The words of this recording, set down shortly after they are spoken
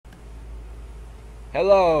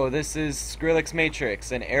Hello, this is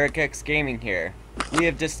EricXmatrix and EricXGaming here. We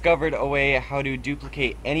have discovered a way how to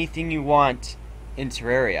duplicate anything you want in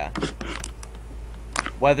Terraria.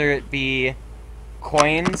 Whether it be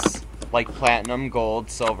coins, like platinum, gold,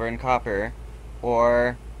 silver, and copper,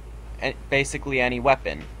 or basically any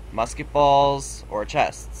weapon, musket balls, or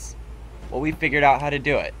chests. Well, we figured out how to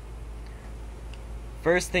do it.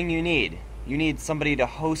 First thing you need somebody to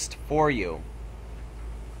host for you.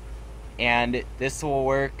 And this will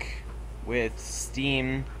work with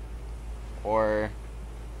Steam or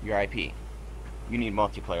your IP. You need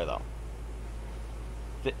multiplayer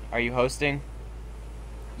though. Are you hosting?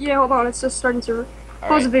 Yeah, hold on, it's just starting to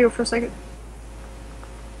pause the video for a second.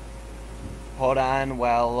 Hold on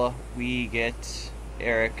while we get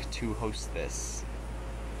Eric to host this.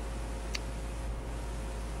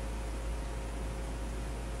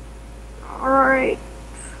 Alright.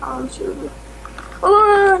 Hold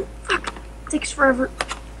on! Fuck! It takes forever.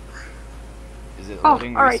 Is it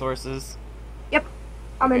loading resources? Yep.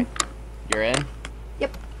 I'm in. You're in?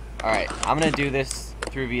 Yep. Alright, I'm gonna do this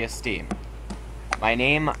via Steam. My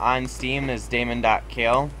name on Steam is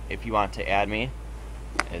damon.cale if you want to add me.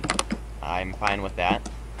 I'm fine with that.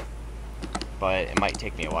 But it might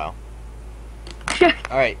take me a while.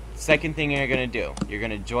 Alright, second thing you're gonna do. You're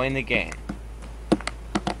gonna join the game.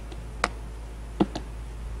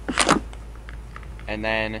 And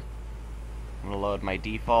then I'm gonna load my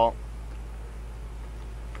default.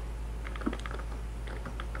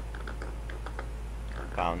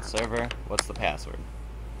 Found server. What's the password?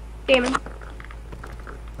 Damon.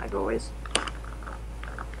 Like always.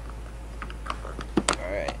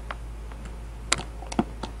 Alright.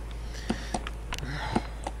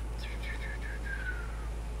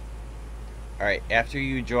 Alright, after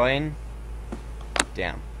you join...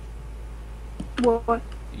 Damn. What?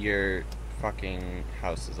 Your fucking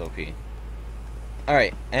house is OP.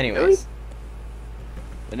 Alright, anyways. Really?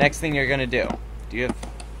 The next thing you're gonna do you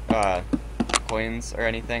have, coins or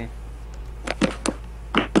anything?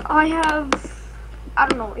 I have, I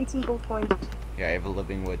don't know, 18 gold coins. Yeah, I have a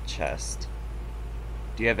living wood chest.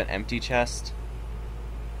 Do you have an empty chest?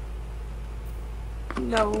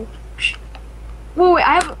 No. Wait,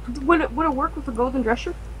 I have, would it work with a golden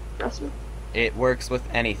dresser? It works with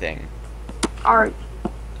anything. Alright.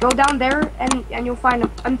 Go down there and you'll find an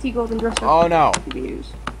empty golden dresser. Oh no! To be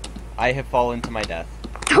used. I have fallen to my death.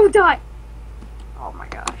 Don't die! Oh my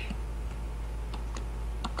gosh.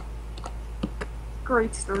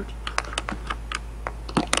 Great start.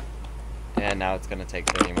 And now it's gonna take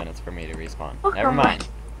 30 minutes for me to respawn. Oh, Never mind.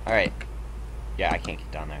 Alright. Yeah, I can't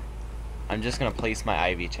get down there. I'm just gonna place my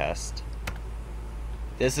ivy chest.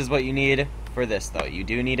 This is what you need for this though. You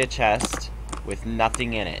do need a chest with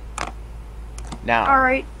nothing in it. Now,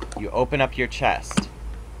 alright. You open up your chest,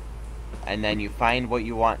 and then you find what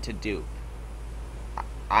you want to dupe.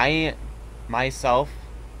 Myself,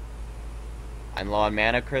 I'm low on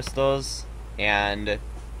mana crystals, and,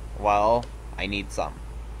 well, I need some.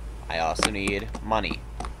 I also need money,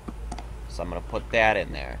 so I'm going to put that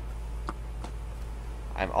in there.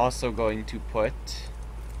 I'm also going to put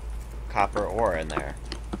copper ore in there.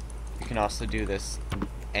 You can also do this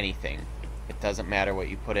anything. It doesn't matter what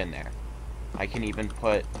you put in there. I can even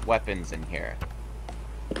put weapons in here.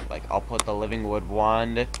 Like, I'll put the living wood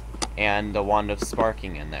wand and the wand of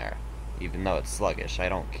sparking in there. Even though it's sluggish, I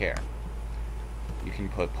don't care. You can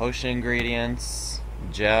put potion ingredients,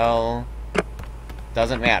 gel,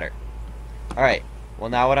 doesn't matter. Alright, well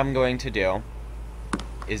now what I'm going to do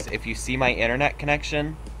is, if you see my internet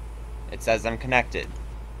connection, it says I'm connected.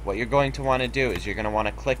 What you're going to want to do is you're going to want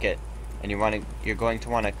to click it, and you're going to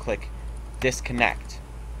want to click disconnect.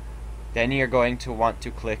 Then you're going to want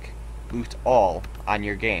to click boot all on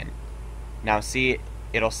your game. Now see,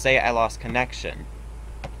 it'll say I lost connection.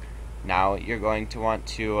 Now you're going to want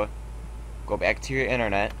to go back to your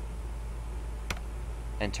internet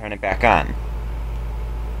and turn it back on.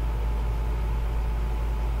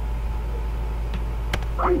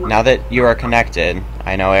 Now that you are connected,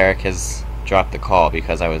 I know Eric has dropped the call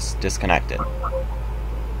because I was disconnected.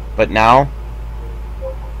 But now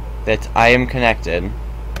that I am connected...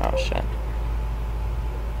 Oh shit.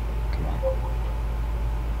 Come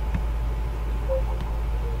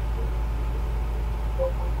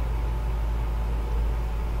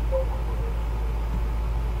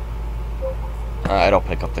on. It'll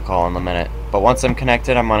pick up the call in a minute. But once I'm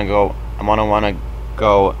connected, I'm gonna wanna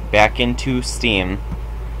go back into Steam,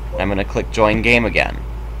 and I'm gonna click join game again.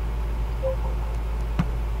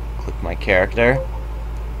 Click my character.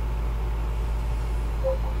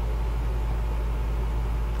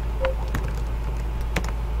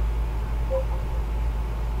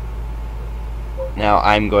 Now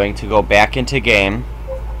I'm going to go back into game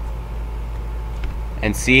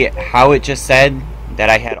and see how it just said that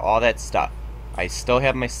I had all that stuff. I still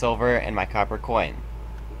have my silver and my copper coin.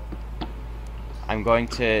 I'm going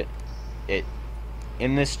to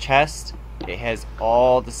in this chest, it has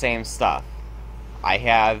all the same stuff.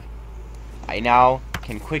 I now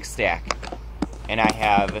can quick stack, and I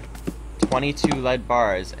have 22 lead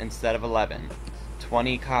bars instead of 11,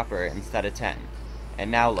 20 copper instead of 10. And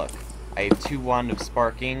now look, I have 2 wand of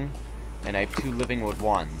sparking, and I have 2 living wood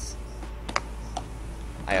wands.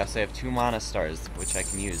 I also have 2 mana stars, which I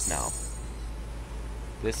can use now.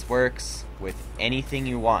 This works with anything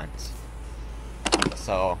you want.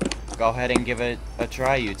 So, go ahead and give it a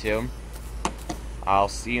try, YouTube. I'll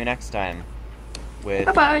see you next time with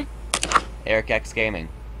Bye-bye. EricXGaming.